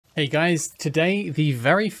Hey guys, today the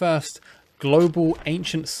very first global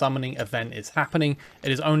ancient summoning event is happening.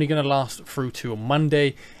 It is only going to last through to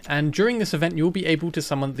Monday, and during this event you'll be able to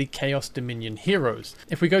summon the Chaos Dominion heroes.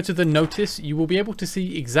 If we go to the notice, you will be able to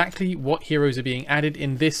see exactly what heroes are being added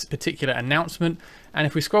in this particular announcement, and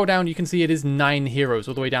if we scroll down you can see it is 9 heroes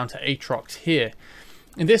all the way down to Atrox here.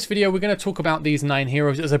 In this video we're going to talk about these 9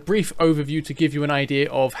 heroes as a brief overview to give you an idea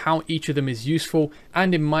of how each of them is useful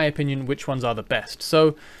and, in my opinion, which ones are the best.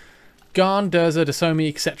 So Ghan, Durza, Dassomi,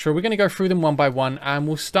 etc. We're going to go through them one by one, and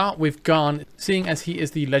we'll start with Ghan, seeing as he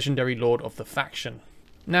is the legendary lord of the faction.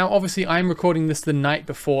 Now obviously I'm recording this the night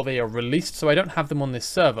before they are released, so I don't have them on this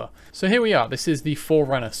server. So here we are, this is the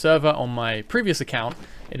Forerunner server on my previous account.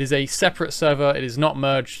 It is a separate server, it is not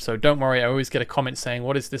merged, so don't worry, I always get a comment saying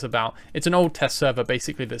what is this about. It's an old test server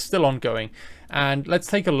basically that's still ongoing. And let's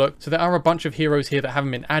take a look. So there are a bunch of heroes here that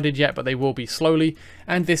haven't been added yet, but they will be slowly.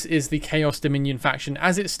 And this is the Chaos Dominion faction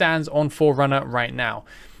as it stands on Forerunner right now.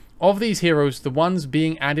 Of these heroes, the ones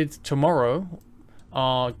being added tomorrow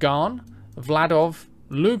are Ghan, Vladov,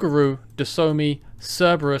 Lugaru, Dassomi,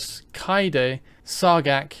 Cerberus, Kaede,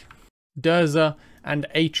 Sargak, Durza, and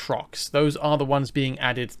Atrox. Those are the ones being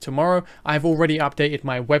added tomorrow. I've already updated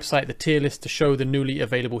my website, the tier list, to show the newly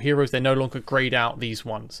available heroes. They no longer grade out these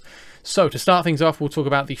ones. So to start things off, we'll talk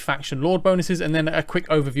about the faction lord bonuses and then a quick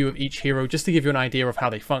overview of each hero just to give you an idea of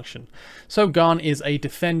how they function. So Ghan is a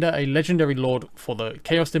defender, a legendary lord for the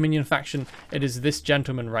Chaos Dominion faction. It is this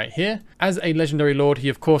gentleman right here. As a legendary lord, he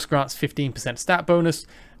of course grants 15% stat bonus,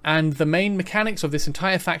 and the main mechanics of this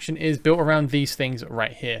entire faction is built around these things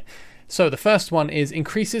right here. So the first one is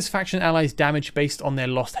increases faction allies damage based on their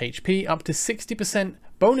lost HP up to 60%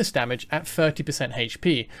 bonus damage at 30%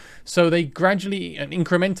 HP. So they gradually and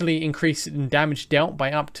incrementally increase in damage dealt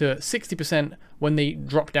by up to 60% when they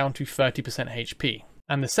drop down to 30% HP.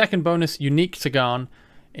 And the second bonus, unique to Ghan,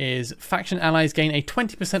 is faction allies gain a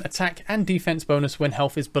 20% attack and defense bonus when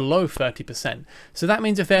health is below 30%. So that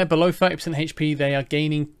means if they're below 30% HP, they are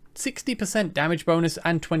gaining 60% damage bonus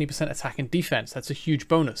and 20% attack and defense. That's a huge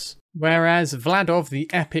bonus. Whereas Vladov, the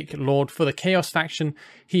epic lord for the Chaos faction,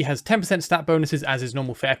 he has 10% stat bonuses as is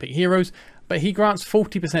normal for epic heroes, but he grants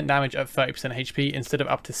 40% damage at 30% HP instead of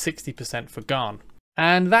up to 60% for Ghan.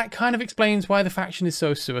 And that kind of explains why the faction is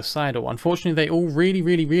so suicidal. Unfortunately, they all really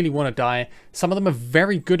want to die. Some of them are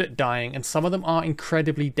very good at dying, and some of them are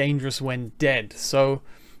incredibly dangerous when dead. So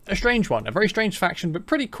a strange one, a very strange faction, but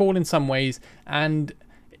pretty cool in some ways, and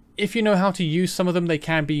if you know how to use some of them, they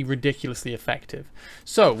can be ridiculously effective.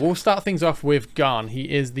 So we'll start things off with Ghan.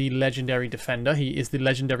 He is the legendary defender. He is the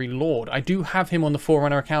legendary lord. I do have him on the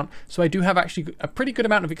Forerunner account, so I do have actually a pretty good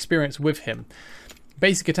amount of experience with him.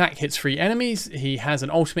 Basic attack hits 3 enemies. He has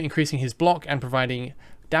an ultimate increasing his block and providing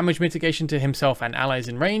damage mitigation to himself and allies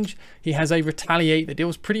in range. He has a retaliate that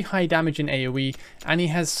deals pretty high damage in AoE, and he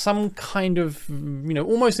has some kind of,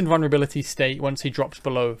 almost invulnerability state once he drops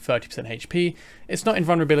below 30% HP. It's not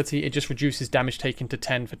invulnerability, it just reduces damage taken to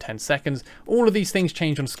 10 for 10 seconds. All of these things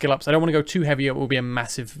change on skill ups. I don't want to go too heavy, it will be a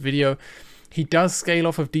massive video. He does scale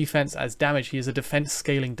off of defense as damage. He is a defense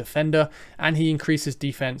scaling defender, and he increases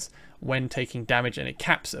defense when taking damage, and it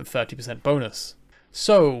caps at 30% bonus.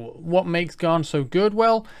 So, what makes Ghan so good?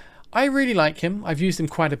 Well, I really like him. I've used him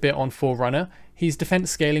quite a bit on Forerunner. He's defense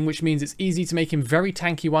scaling, which means it's easy to make him very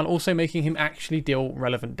tanky while also making him actually deal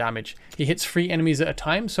relevant damage. He hits 3 enemies at a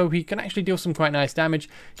time, so he can actually deal some quite nice damage.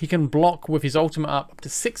 He can block with his ultimate up to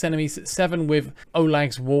 6 enemies, 7 with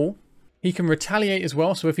Olag's wall. He can retaliate as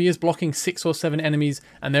well, so if he is blocking 6 or 7 enemies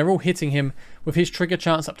and they're all hitting him, with his trigger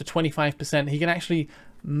chance up to 25%, he can actually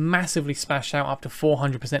massively smash out up to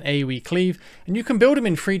 400% AoE cleave, and you can build him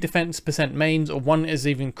in 3 defense percent mains, or 1 is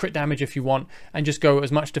even crit damage if you want, and just go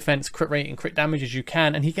as much defense, crit rate and crit damage as you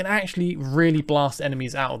can, and he can actually really blast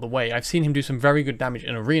enemies out of the way. I've seen him do some very good damage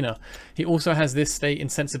in arena. He also has this state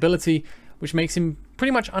insensibility, which makes him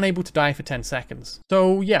pretty much unable to die for 10 seconds.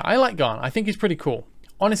 So yeah, I like Ghan. I think he's pretty cool.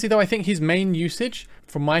 Honestly though, I think his main usage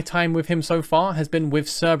from my time with him so far has been with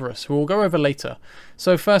Cerberus, who we'll go over later.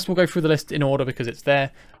 So first we'll go through the list in order because it's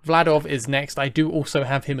there. Vladov is next. I do also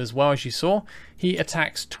have him as well, as you saw. He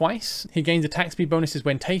attacks twice. He gains attack speed bonuses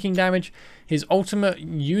when taking damage. His ultimate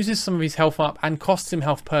uses some of his health up and costs him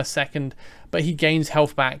health per second, but he gains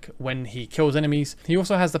health back when he kills enemies. He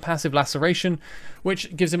also has the passive laceration,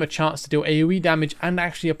 which gives him a chance to deal AoE damage and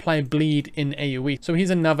actually apply bleed in AoE. So he's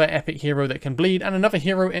another epic hero that can bleed, and another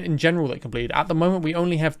hero in general that can bleed. At the moment we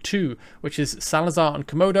only have two, which is Salazar and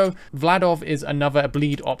Komodo. Vladov is another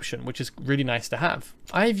bleed option, which is really nice to have.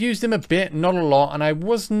 I've used him a bit, not a lot, and I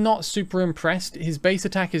was not super impressed. His base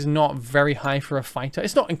attack is not very high for a fighter.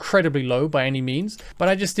 It's not incredibly low by any means, but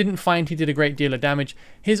I just didn't find he did a great deal of damage.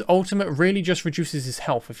 His ultimate really just reduces his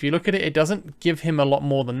health. If you look at it, it doesn't give him a lot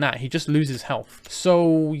more than that. He just loses health.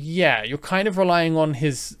 So yeah, you're kind of relying on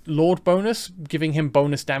his Lord bonus, giving him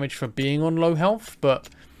bonus damage for being on low health, but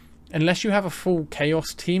unless you have a full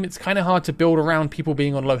Chaos team, it's kind of hard to build around people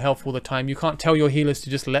being on low health all the time. You can't tell your healers to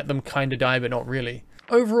just let them kind of die, but not really.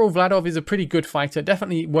 Overall, Vladov is a pretty good fighter,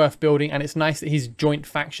 definitely worth building, and it's nice that he's joint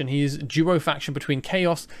faction. He is duo faction between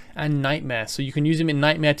Chaos and Nightmare, so you can use him in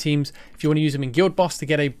Nightmare teams if you want to use him in Guild Boss to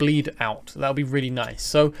get a bleed out. That'll be really nice.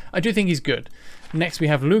 So I do think he's good. Next we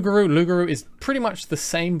have Lugaru. Lugaru is pretty much the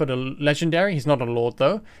same but a legendary. He's not a lord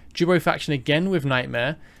though. Duo faction again with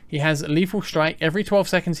Nightmare. He has Lethal Strike. Every 12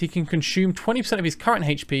 seconds he can consume 20% of his current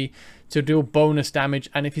HP to deal bonus damage,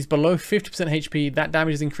 and if he's below 50% HP, that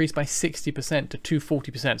damage is increased by 60% to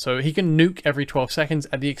 240%. So he can nuke every 12 seconds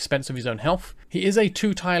at the expense of his own health. He is a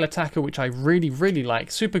 2-tile attacker, which I really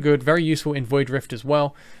like. Super good, very useful in Void Rift as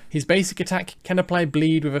well. His basic attack can apply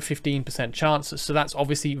bleed with a 15% chance, so that's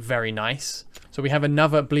obviously very nice. So we have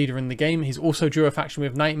another bleeder in the game. He's also duo faction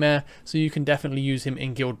with Nightmare, so you can definitely use him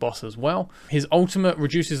in Guild Boss as well. His ultimate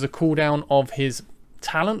reduces the cooldown of his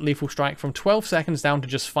talent, Lethal Strike, from 12 seconds down to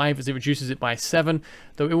just 5, as it reduces it by 7,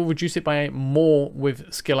 though it will reduce it by more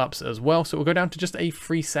with skill ups as well, so it will go down to just a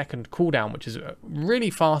 3-second cooldown, which is really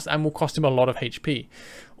fast and will cost him a lot of HP.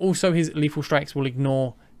 Also, his Lethal Strikes will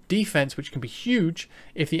ignore defense, which can be huge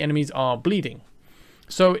if the enemies are bleeding.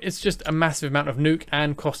 So it's just a massive amount of nuke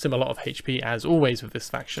and costs him a lot of HP, as always with this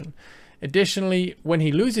faction. Additionally, when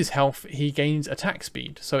he loses health, he gains attack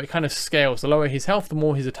speed, so it kind of scales. The lower his health, the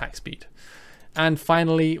more his attack speed. And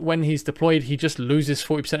finally, when he's deployed, he just loses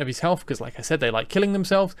 40% of his health, because like I said, they like killing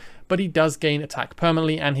themselves, but he does gain attack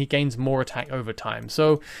permanently, and he gains more attack over time.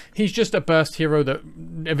 So he's just a burst hero that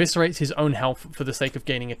eviscerates his own health for the sake of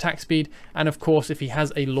gaining attack speed, and of course, if he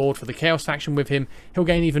has a Lord for the Chaos faction with him, he'll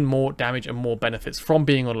gain even more damage and more benefits from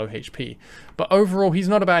being on low HP. But overall, he's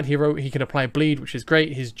not a bad hero. He can apply bleed, which is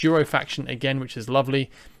great. His duo faction, again, which is lovely.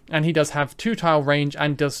 And he does have 2-tile range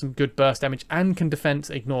and does some good burst damage and can defense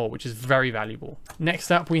ignore, which is very valuable.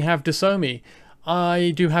 Next up we have Dassomi.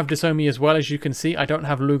 I do have Dassomi as well, as you can see. I don't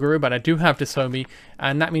have Lugaru, but I do have Dassomi,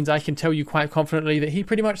 and that means I can tell you quite confidently that he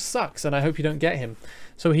pretty much sucks, and I hope you don't get him.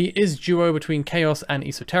 So he is duo between Chaos and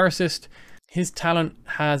Esotericist. His talent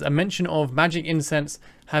has a mention of Magic Incense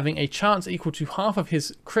having a chance equal to half of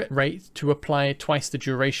his crit rate to apply twice the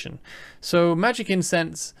duration. So Magic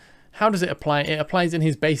Incense, how does it apply? It applies in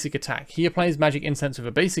his basic attack. He applies Magic Incense with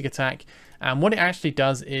a basic attack, and what it actually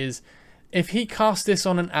does is, if he casts this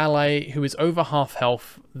on an ally who is over half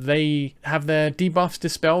health, they have their debuffs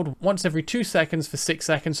dispelled once every 2 seconds for 6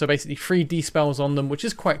 seconds, so basically 3 dispels on them, which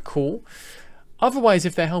is quite cool. Otherwise,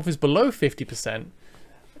 if their health is below 50%,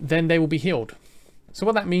 then they will be healed. So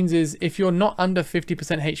what that means is, if you're not under 50%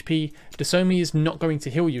 HP, Dassomi is not going to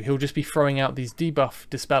heal you. He'll just be throwing out these debuff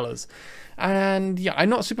dispellers. And yeah, I'm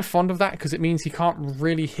not super fond of that, because it means he can't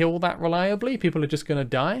really heal that reliably. People are just going to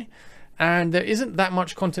die. And there isn't that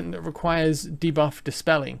much content that requires debuff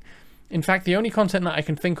dispelling. In fact, the only content that I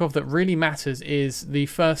can think of that really matters is the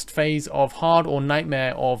first phase of Hard or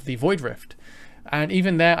Nightmare of the Void Rift. And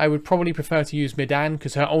even there, I would probably prefer to use Midan,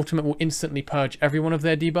 because her ultimate will instantly purge every one of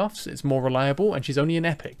their debuffs. It's more reliable, and she's only an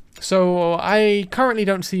epic. So I currently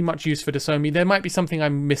don't see much use for Dassomi. There might be something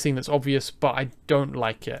I'm missing that's obvious, but I don't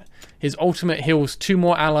like it. His ultimate heals 2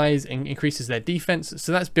 more allies and increases their defense,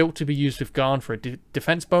 so that's built to be used with Ghan for a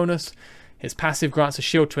defense bonus. His passive grants a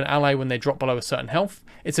shield to an ally when they drop below a certain health.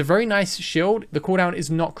 It's a very nice shield. The cooldown is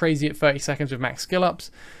not crazy at 30 seconds with max skill ups.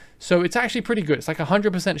 So it's actually pretty good. It's like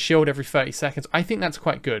 100% shield every 30 seconds. I think that's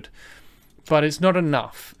quite good, but it's not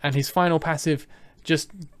enough. And his final passive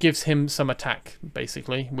just gives him some attack,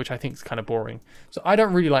 basically, which I think is kind of boring. So I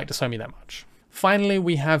don't really like Dassomi that much. Finally,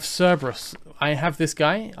 we have Cerberus. I have this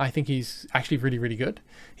guy. I think he's actually really good.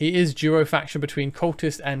 He is duo faction between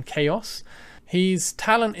Cultist and Chaos. His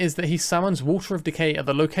talent is that he summons Water of Decay at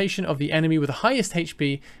the location of the enemy with the highest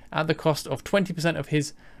HP at the cost of 20% of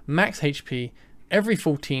his max HP every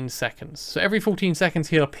 14 seconds. So every 14 seconds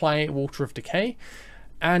he'll apply Water of Decay,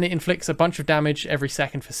 and it inflicts a bunch of damage every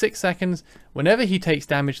second for 6 seconds. Whenever he takes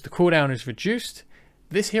damage, the cooldown is reduced.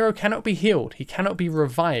 This hero cannot be healed. He cannot be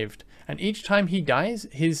revived, and each time he dies,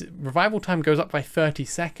 his revival time goes up by 30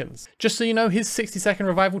 seconds. Just so you know, his 60-second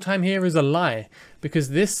revival time here is a lie, because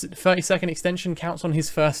this 30-second extension counts on his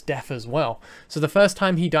first death as well. So the first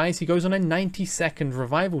time he dies, he goes on a 90-second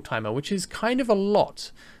revival timer, which is kind of a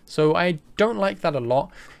lot. So I don't like that a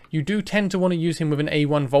lot. You do tend to want to use him with an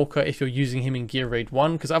A1 Volker if you're using him in Gear Raid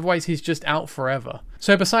 1, because otherwise he's just out forever.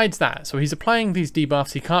 So besides that, so he's applying these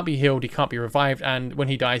debuffs, he can't be healed, he can't be revived, and when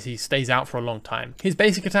he dies he stays out for a long time. His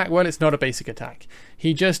basic attack, well, it's not a basic attack.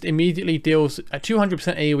 He just immediately deals a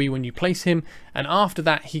 200% AoE when you place him, and after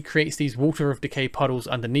that he creates these Water of Decay puddles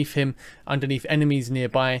underneath him, underneath enemies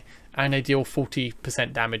nearby, and they deal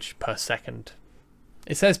 40% damage per second.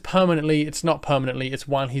 It says permanently, it's not permanently, it's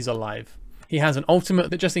while he's alive. He has an ultimate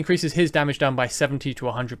that just increases his damage down by 70 to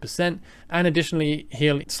 100%, and additionally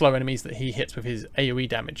he'll slow enemies that he hits with his AoE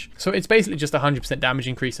damage. So it's basically just a 100% damage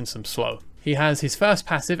increase and some slow. He has his first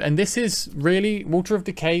passive, and this is really Water of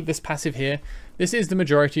Decay, this passive here. This is the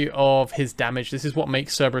majority of his damage. This is what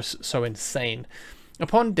makes Cerberus so insane.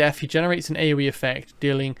 Upon death, he generates an AoE effect,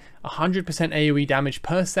 dealing 100% AoE damage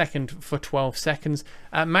per second for 12 seconds.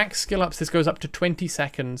 At max skill ups, this goes up to 20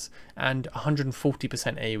 seconds and 140%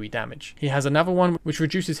 AoE damage. He has another one which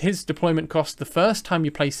reduces his deployment cost the first time you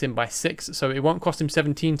place him by 6, so it won't cost him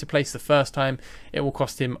 17 to place the first time, it will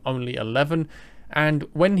cost him only 11. And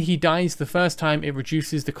when he dies the first time, it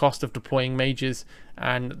reduces the cost of deploying mages,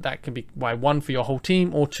 and that can be by 1 for your whole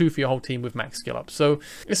team or 2 for your whole team with max skill up. So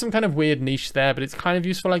there's some kind of weird niche there, but it's kind of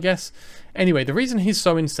useful, I guess. Anyway, the reason he's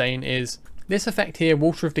so insane is this effect here,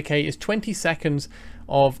 Water of Decay, is 20 seconds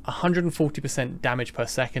of 140% damage per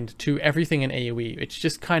second to everything in AoE. It's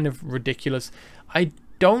just kind of ridiculous. I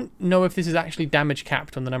don't know if this is actually damage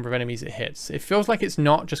capped on the number of enemies it hits. It feels like it's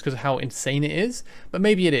not, just because of how insane it is, but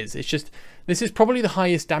maybe it is. It's just, this is probably the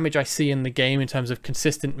highest damage I see in the game in terms of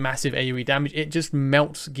consistent massive AoE damage. It just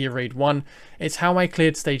melts Gear Raid 1. It's how I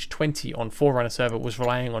cleared stage 20 on Forerunner server, was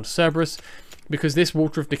relying on Cerberus, because this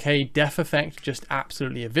Water of Decay death effect just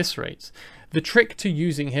absolutely eviscerates. The trick to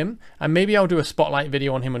using him, and maybe I'll do a spotlight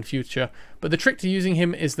video on him in future, but the trick to using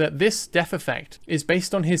him is that this death effect is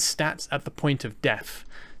based on his stats at the point of death.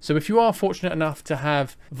 So if you are fortunate enough to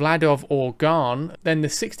have Vladov or Ghan, then the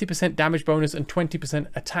 60% damage bonus and 20%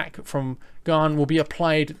 attack from Ghan will be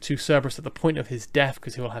applied to Cerberus at the point of his death,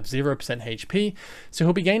 because he will have 0% HP. So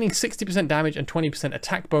he'll be gaining 60% damage and 20%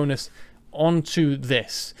 attack bonus onto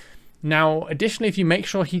this. Now, additionally, if you make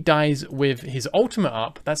sure he dies with his ultimate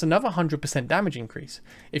up, that's another 100% damage increase.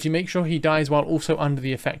 If you make sure he dies while also under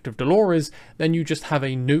the effect of Dolores, then you just have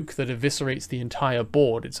a nuke that eviscerates the entire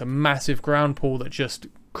board. It's a massive ground pool that just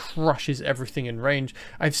crushes everything in range.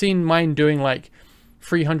 I've seen mine doing like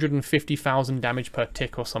 350,000 damage per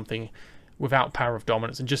tick or something without Power of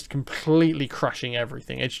Dominance and just completely crushing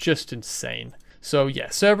everything. It's just insane. So yeah,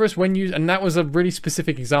 Cerberus when used, and that was a really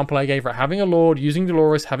specific example I gave, right? Having a Lord, using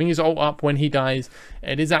Dolores, having his ult up when he dies.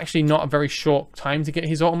 It is actually not a very short time to get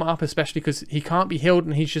his ultimate up, especially because he can't be healed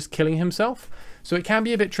and he's just killing himself. So it can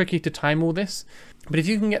be a bit tricky to time all this. But if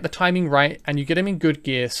you can get the timing right and you get him in good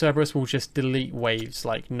gear, Cerberus will just delete waves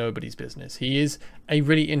like nobody's business. He is a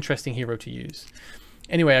really interesting hero to use.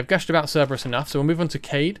 Anyway, I've gushed about Cerberus enough, so we'll move on to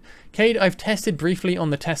Kaede. Kaede I've tested briefly on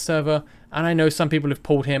the test server, and I know some people have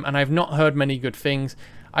pulled him, and I've not heard many good things.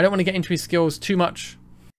 I don't want to get into his skills too much,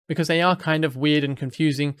 because they are kind of weird and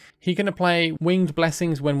confusing. He can apply Winged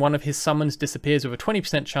Blessings when one of his summons disappears with a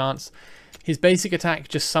 20% chance. His basic attack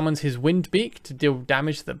just summons his Wind Beak to deal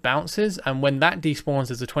damage that bounces, and when that despawns,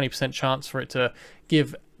 there's a 20% chance for it to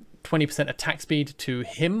give 20% attack speed to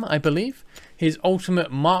him, I believe. His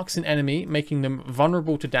ultimate marks an enemy, making them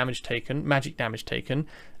vulnerable to damage taken, magic damage taken,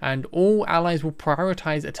 and all allies will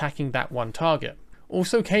prioritize attacking that one target.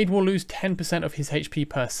 Also, Kaede will lose 10% of his HP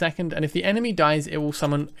per second, and if the enemy dies, it will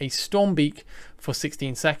summon a Stormbeak for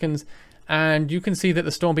 16 seconds. And you can see that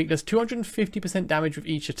the Stormbeak does 250% damage with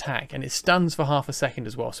each attack, and it stuns for half a second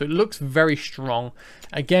as well. So it looks very strong.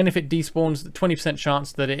 Again, if it despawns, the 20%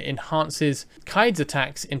 chance that it enhances Kaede's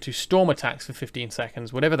attacks into Storm attacks for 15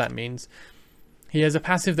 seconds, whatever that means. He has a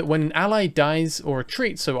passive that when an ally dies or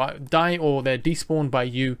retreats, so die or they're despawned by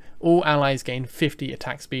you, all allies gain 50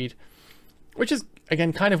 attack speed, which is,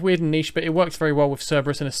 again, kind of weird and niche, but it works very well with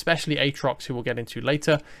Cerberus and especially Atrox, who we'll get into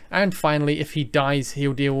later. And finally, if he dies,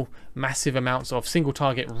 he'll deal massive amounts of single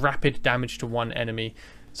target rapid damage to one enemy.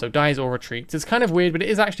 So dies or retreats. It's kind of weird, but it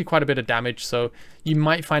is actually quite a bit of damage, so you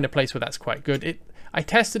might find a place where that's quite good. I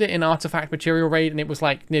tested it in Artifact Material Raid, and it was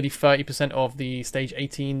like nearly 30% of the Stage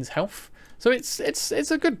 18's health. So it's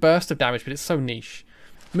a good burst of damage, but it's so niche.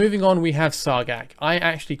 Moving on, we have Sargak. I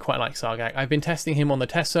actually quite like Sargak. I've been testing him on the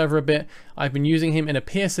test server a bit. I've been using him in a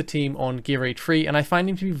Piercer team on Gear Raid 3, and I find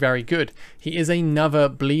him to be very good. He is another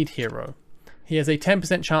bleed hero. He has a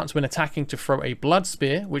 10% chance when attacking to throw a blood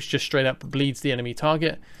spear, which just straight up bleeds the enemy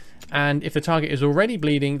target. And if the target is already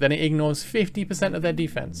bleeding, then it ignores 50% of their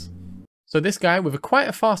defense. So this guy, with quite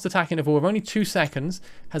a fast attack interval of only 2 seconds,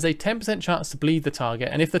 has a 10% chance to bleed the target.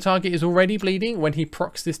 And if the target is already bleeding when he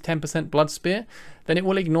procs this 10% blood spear, then it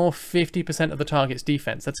will ignore 50% of the target's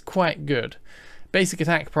defense. That's quite good. Basic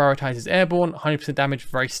attack prioritizes airborne, 100% damage,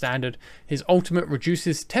 very standard. His ultimate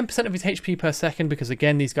reduces 10% of his HP per second because,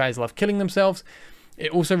 again, these guys love killing themselves.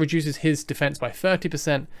 It also reduces his defense by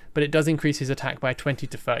 30%, but it does increase his attack by 20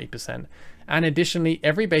 to 30%. And additionally,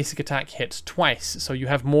 every basic attack hits twice, so you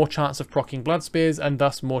have more chance of proccing blood spears and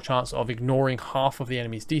thus more chance of ignoring half of the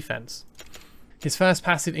enemy's defense. His first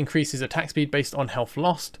passive increases attack speed based on health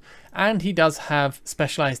lost, and he does have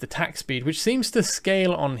specialized attack speed, which seems to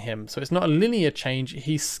scale on him. So it's not a linear change,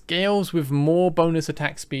 he scales with more bonus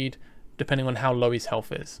attack speed depending on how low his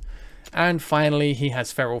health is. And finally, he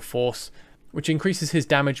has Feral Force, which increases his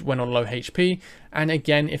damage when on low HP, and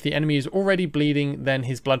again, if the enemy is already bleeding, then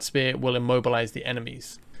his blood spear will immobilize the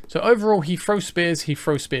enemies. So overall, he throws spear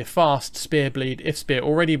fast, spear bleed. If spear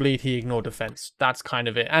already bleed, he ignore defense. That's kind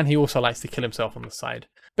of it, and he also likes to kill himself on the side.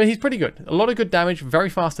 But he's pretty good. A lot of good damage, very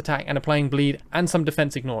fast attack, and applying bleed, and some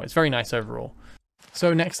defense ignore. It's very nice overall.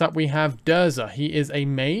 So next up we have Durza. He is a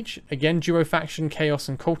mage, again duo faction, chaos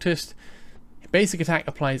and cultist. Basic attack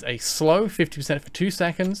applies a slow, 50% for 2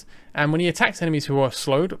 seconds, and when he attacks enemies who are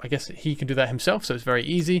slowed, I guess he can do that himself, so it's very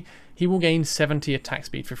easy, he will gain 70 attack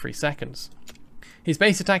speed for 3 seconds. His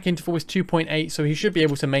base attack interval is 2.8, so he should be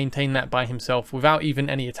able to maintain that by himself without even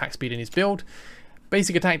any attack speed in his build.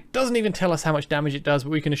 Basic attack doesn't even tell us how much damage it does,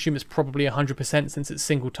 but we can assume it's probably 100% since it's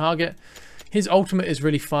single target. His ultimate is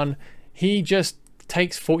really fun. He just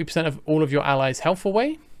takes 40% of all of your allies' health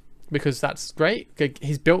away, because that's great.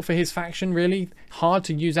 He's built for his faction, really hard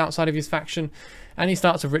to use outside of his faction, and he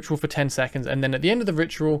starts a ritual for 10 seconds, and then at the end of the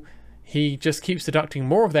ritual he just keeps deducting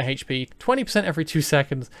more of their HP, 20% every 2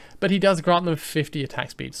 seconds, but he does grant them 50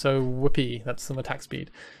 attack speed, so whoopee, that's some attack speed.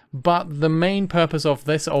 But the main purpose of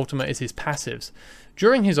this ultimate is his passives.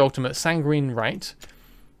 During his ultimate, Sanguine Rite,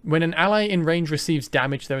 when an ally in range receives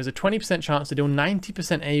damage, there is a 20% chance to deal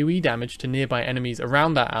 90% AoE damage to nearby enemies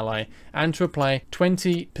around that ally, and to apply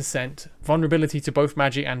 20% vulnerability to both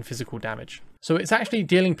magic and physical damage. So it's actually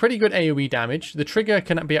dealing pretty good AoE damage. The trigger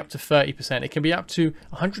can be up to 30%, it can be up to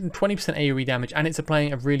 120% AoE damage, and it's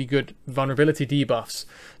applying a really good vulnerability debuffs.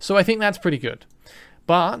 So I think that's pretty good.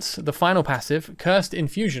 But the final passive, Cursed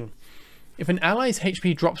Infusion. If an ally's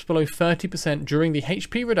HP drops below 30% during the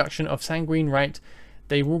HP reduction of Sanguine Rite,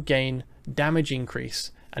 they will gain damage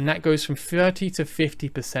increase, and that goes from 30 to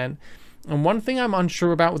 50%. And one thing I'm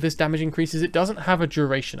unsure about with this damage increase is it doesn't have a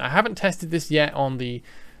duration. I haven't tested this yet on the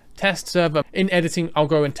test server. In editing, I'll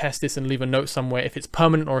go and test this and leave a note somewhere if it's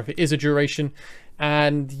permanent or if it is a duration.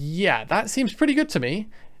 And yeah, that seems pretty good to me.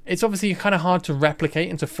 It's obviously kind of hard to replicate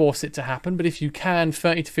and to force it to happen, but if you can,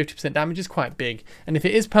 30 to 50% damage is quite big. And if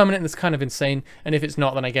it is permanent, that's kind of insane. And if it's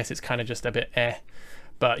not, then I guess it's kind of just a bit eh.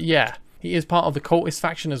 But yeah. He is part of the cultist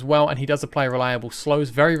faction as well, and he does apply reliable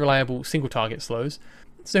slows, very reliable single target slows.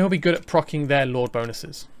 So he'll be good at proccing their lord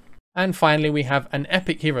bonuses. And finally, we have an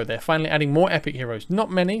epic hero. They're finally adding more epic heroes.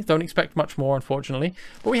 Not many, don't expect much more, unfortunately.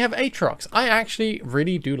 But we have Atrox. I actually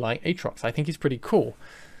really do like Atrox. I think he's pretty cool.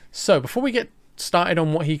 So before we get started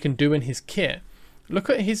on what he can do in his kit,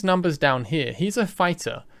 look at his numbers down here. He's a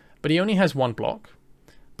fighter, but he only has 1 block.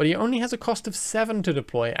 But he only has a cost of 7 to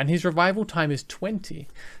deploy, and his revival time is 20.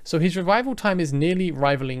 So his revival time is nearly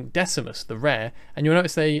rivaling Decimus, the rare, and you'll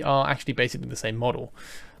notice they are actually basically the same model.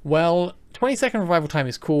 Well, 20-second revival time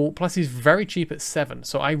is cool, plus he's very cheap at 7,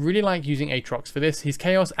 so I really like using Atrox for this. He's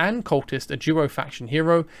Chaos and Cultist, a duo faction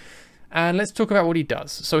hero, and let's talk about what he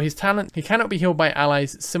does. So his talent, he cannot be healed by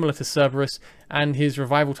allies, similar to Cerberus, and his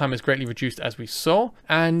revival time is greatly reduced as we saw,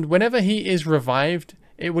 and whenever he is revived,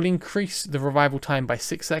 it will increase the revival time by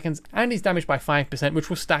 6 seconds, and he's damaged by 5%, which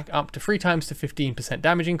will stack up to 3 times to 15%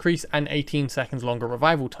 damage increase and 18 seconds longer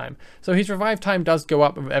revival time. So his revive time does go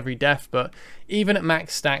up with every death, but even at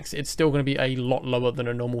max stacks, it's still going to be a lot lower than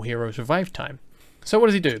a normal hero's revive time. So what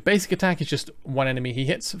does he do? Basic attack is just one enemy he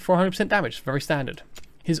hits for 100% damage, very standard.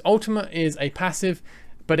 His ultimate is a passive,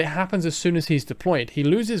 but it happens as soon as he's deployed. He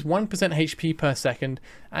loses 1% HP per second,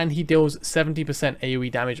 and he deals 70%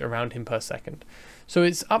 AoE damage around him per second. So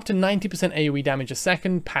it's up to 90% AoE damage a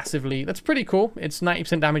second passively. That's pretty cool. It's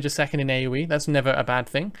 90% damage a second in AoE. That's never a bad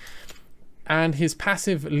thing. And his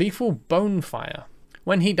passive, Lethal Bonefire.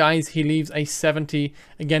 When he dies, he leaves a 70,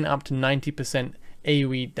 again up to 90%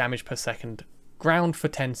 AoE damage per second, ground for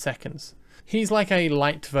 10 seconds. He's like a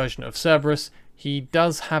light version of Cerberus. He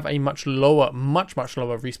does have a much lower, much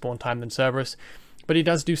lower respawn time than Cerberus, but he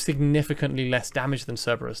does do significantly less damage than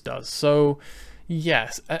Cerberus does. So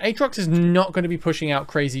yes, Atrox is not going to be pushing out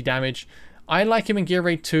crazy damage. I like him in Gear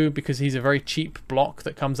Raid 2 because he's a very cheap block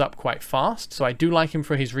that comes up quite fast, so I do like him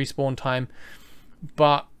for his respawn time.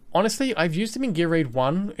 But honestly, I've used him in Gear Raid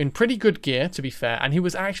 1 in pretty good gear, to be fair, and he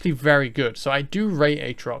was actually very good. So I do rate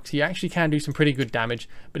Atrox. He actually can do some pretty good damage,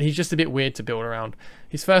 but he's just a bit weird to build around.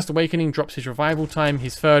 His first awakening drops his revival time,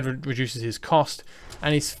 his third reduces his cost,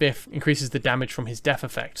 and his fifth increases the damage from his death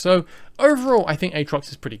effect. So overall, I think Atrox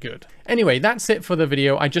is pretty good. Anyway, that's it for the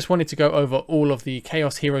video. I just wanted to go over all of the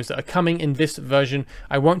Chaos heroes that are coming in this version.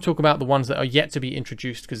 I won't talk about the ones that are yet to be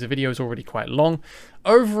introduced because the video is already quite long.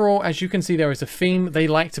 Overall, as you can see, there is a theme. They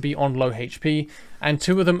like to be on low HP, and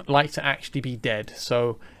two of them like to actually be dead.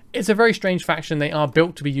 So it's a very strange faction. They are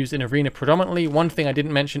built to be used in Arena predominantly. One thing I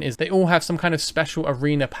didn't mention is they all have some kind of special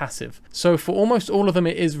Arena passive. So for almost all of them,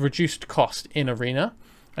 it is reduced cost in Arena.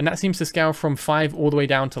 And that seems to scale from 5 all the way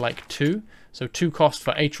down to like 2. So 2 cost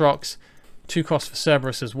for Atrox, 2 cost for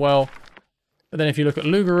Cerberus as well. But then if you look at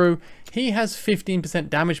Lugaru, he has 15%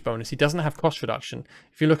 damage bonus. He doesn't have cost reduction.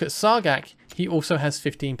 If you look at Sargak, he also has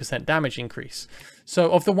 15% damage increase. So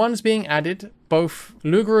of the ones being added, both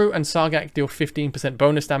Lugaru and Sargak deal 15%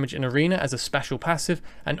 bonus damage in Arena as a special passive,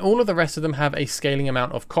 and all of the rest of them have a scaling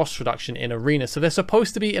amount of cost reduction in Arena. So they're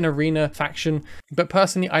supposed to be an Arena faction, but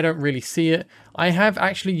personally I don't really see it. I have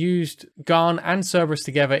actually used Ghan and Cerberus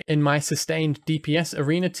together in my sustained DPS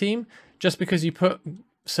Arena team, just because you put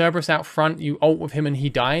Cerberus out front, you ult with him and he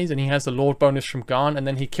dies, and he has the Lord bonus from Ghan, and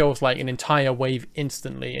then he kills like an entire wave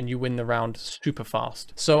instantly and you win the round super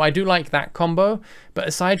fast. So I do like that combo, but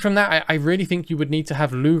aside from that, I really think you would need to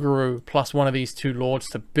have Lugaru plus one of these two Lords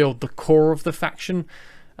to build the core of the faction.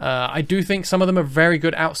 I do think some of them are very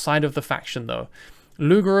good outside of the faction though.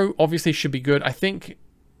 Lugaru obviously should be good. I think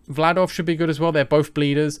Vladov should be good as well. They're both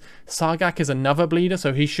bleeders. Sargak is another bleeder,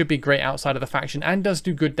 so he should be great outside of the faction and does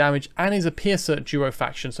do good damage and is a piercer duo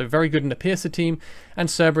faction, so very good in the piercer team. And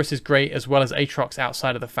Cerberus is great as well as Atrox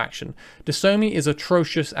outside of the faction. Dassomi is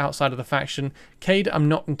atrocious outside of the faction. Kaede, I'm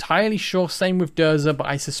not entirely sure. Same with Durza, but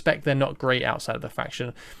I suspect they're not great outside of the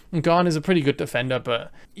faction. And Ghan is a pretty good defender,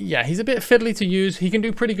 but yeah, he's a bit fiddly to use. He can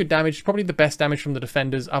do pretty good damage, probably the best damage from the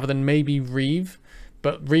defenders other than maybe Reeve.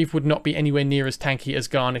 But Reeve would not be anywhere near as tanky as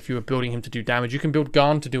Ghan if you were building him to do damage. You can build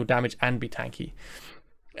Ghan to deal damage and be tanky.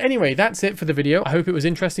 Anyway, that's it for the video. I hope it was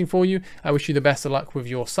interesting for you. I wish you the best of luck with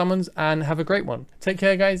your summons and have a great one. Take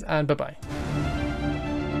care, guys, and bye-bye.